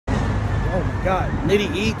Got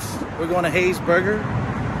Nitty Eats. We're going to Hayes Burger.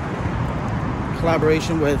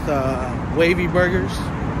 Collaboration with Wavy Burgers.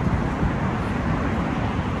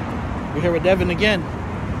 We're here with Devin again.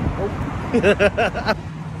 Oh.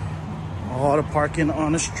 All the parking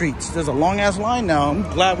on the streets. There's a long ass line now. I'm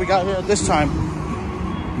glad we got here at this time.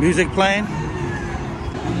 Music playing.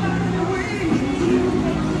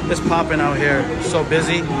 It's popping out here. It's so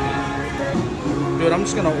busy. Dude, I'm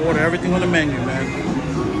just gonna order everything on the menu, man.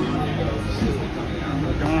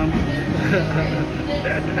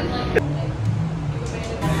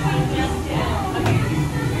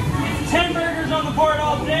 10 burgers on the board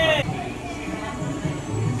all day.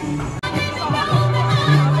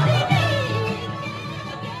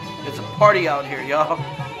 It's a party out here, y'all.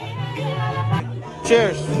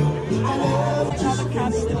 Cheers.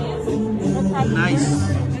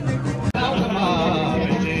 Nice.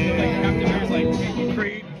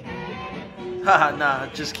 Haha, nah,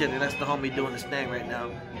 just kidding. That's the homie doing his thing right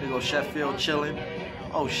now. We go Sheffield chilling.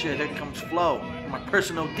 Oh shit, here comes Flo, my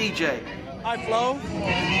personal DJ. Hi, Flo.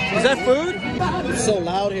 Is that food? It's so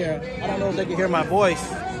loud here. I don't know if they can hear my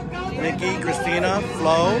voice. Nikki, Christina,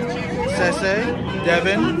 Flo, Sese,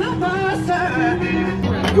 Devin.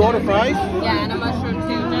 You order fries? Yeah, and a mushroom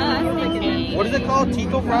tuna. What is it called?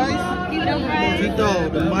 Tito fries? Tito fries. Tito,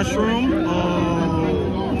 the mushroom,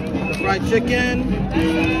 the fried chicken,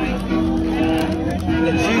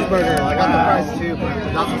 the cheeseburger. I got the fries too, but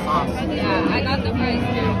not the sauce. Yeah, I got the fries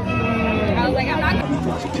too. I was like, I'm not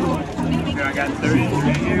Okay, I got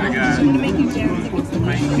 33 here. I got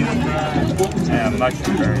and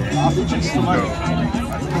mushroom burger.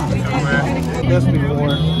 Yes,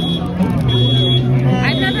 before.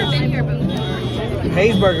 I've never been here before.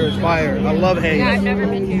 Hayes Burger is fire. I love Hayes. Yeah, I've never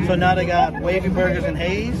been here. So now they got Wavy Burgers and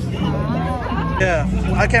Hayes. Yeah,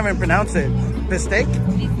 I can't even pronounce it. Mistake?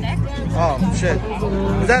 Oh, shit.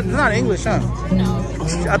 Is that it's not English, huh? No.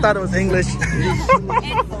 I thought it was English.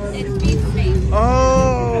 It's beef steak.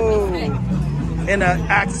 Oh, in an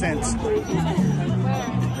accent.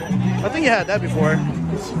 I think you had that before.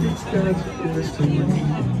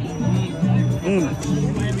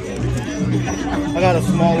 I got a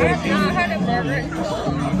small little piece. I had a burger.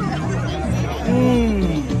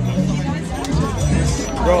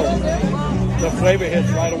 Bro, the flavor hits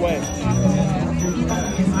right away.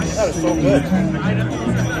 That is so good.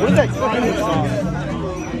 What is that creamy sauce?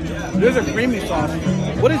 There's a creamy sauce.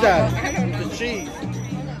 What is that? The cheese.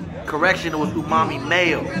 Correction, it was umami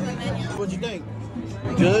mayo. What'd you think?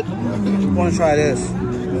 Good? I want to try this.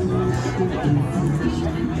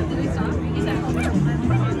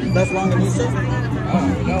 Best longanisa?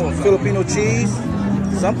 Filipino cheese?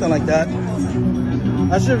 Something like that.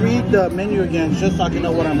 I should read the menu again just so I can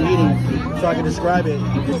know what I'm eating, so I can describe it.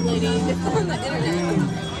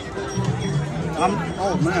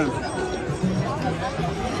 Oh man.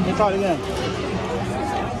 Let me try it again.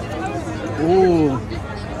 Ooh,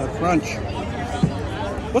 a crunch.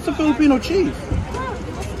 What's a Filipino cheese?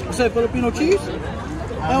 You say Filipino cheese?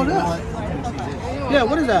 Hell yeah. Yeah,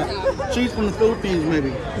 what is that? Cheese from the Philippines,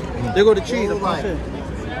 maybe. They go to cheese. That's it.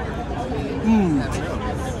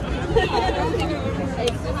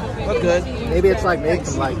 That's good. Maybe it's like made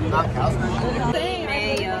from like not cow's milk.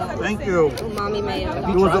 Thank you. Umami mayo.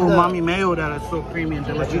 It was the umami mayo that is so creamy and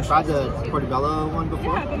delicious. Have you tried the Portobello one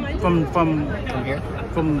before? From here?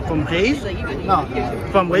 From Hayes? No.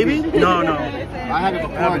 From Wavy? No. I had it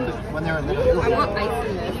before when they were little. I want ice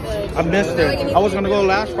in this. I missed it. I was gonna go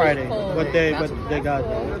last Friday, but they got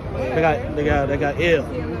ill.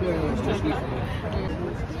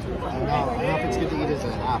 I don't know if it's good to eat as a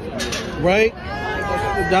half. Right?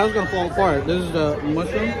 That was gonna fall apart. This is the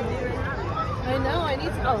mushroom. I know, I need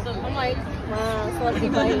to. Oh, I'm like, wow, so let's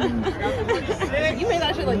keep biting. You made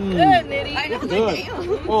that shit look good, Nitty. I know, Good.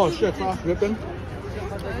 Oh shit, sauce dripping.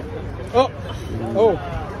 Oh.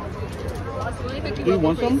 Do you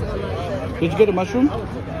want some? Did you get a mushroom?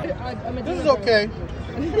 This is okay.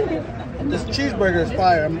 This cheeseburger is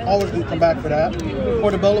fire. I'm always gonna come back for that.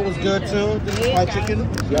 Portobello was good too. This is fried chicken.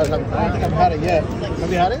 You guys haven't, I don't think I've had it yet.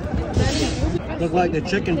 Have you had it? Look like the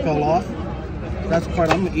chicken fell off. That's the part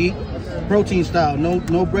I'm gonna eat. Protein style.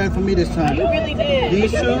 No bread for me this time. You really did.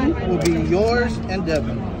 These two will be yours and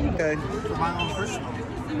Devin. Okay. For my own personal.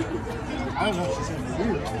 I don't know if she said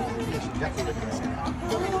food. She definitely didn't say that.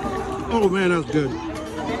 Oh man, that's good.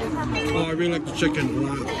 Oh, I really like the chicken.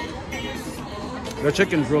 Wow. The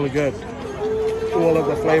chicken's really good. Ooh, I love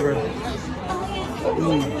the flavor.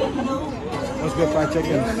 That's good fried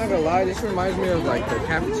chicken. I'm not gonna lie, this reminds me of like the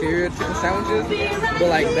cafeteria chicken sandwiches, but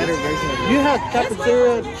like better version of it. You had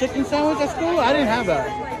cafeteria chicken sandwich at school? I didn't have that.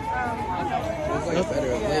 It's like a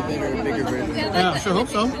better, way better, bigger version. Yeah, I sure hope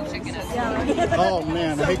so. Oh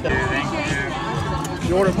man, I hate that. Thank you.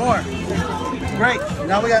 You ordered more. Great.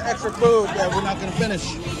 Now we got extra food that we're not gonna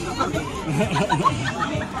finish.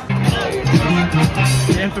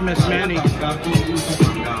 The infamous Manny.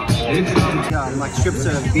 Like strips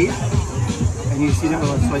of beef, and you season it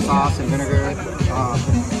with soy sauce and vinegar.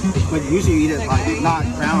 But usually you eat it like not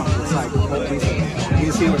ground. It's like whole pieces. You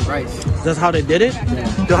can see it with rice. That's how they did it?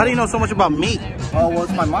 Yeah. Dude, how do you know so much about meat? Oh, well,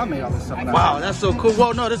 it's my mom made all this stuff. Wow, that's so cool.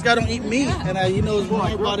 Well, no, this guy don't eat meat, and he knows more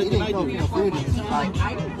about it than I do. It's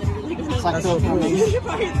like so cool.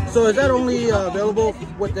 So is that only available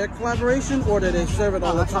with their collaboration, or do they serve it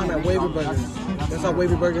all the time at Wavy Burgers? That's how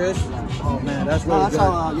Wavy Burger is? Oh man, that's really good.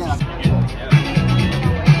 How, yeah.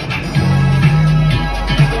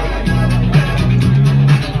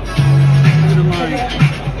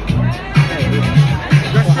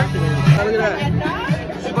 Look at that.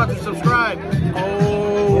 She's about to subscribe.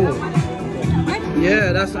 Oh.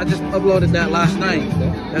 Yeah, I just uploaded that last night.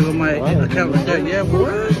 That's on my account right there. Yeah,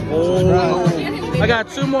 what? Oh. I got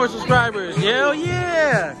 2 more subscribers. Hell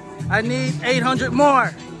yeah. I need 800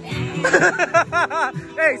 more.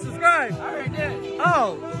 Hey, subscribe. I already did.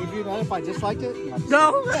 Oh. Would you be mad if I disliked it?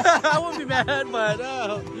 No, I wouldn't be mad, but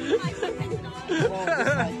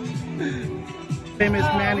Famous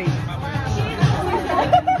Manny.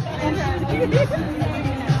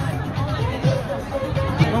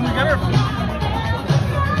 When we get her.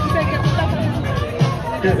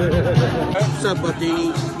 What's up,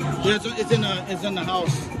 buddy? Yeah, it's in the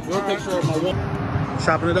house. Your picture of my wall.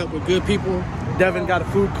 Chopping it up with good people. Devin got a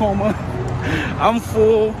food coma. I'm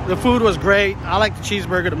full. The food was great. I like the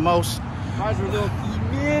cheeseburger the most. Ours were a little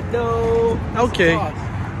mid though. Okay.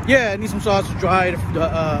 Yeah, I need some sausage, dried,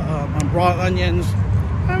 raw onions.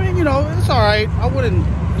 I mean, you know, it's all right. I wouldn't,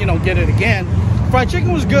 you know, get it again. Fried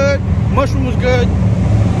chicken was good. Mushroom was good.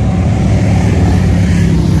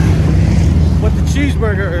 But the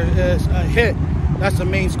cheeseburger is a hit. That's the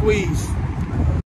main squeeze.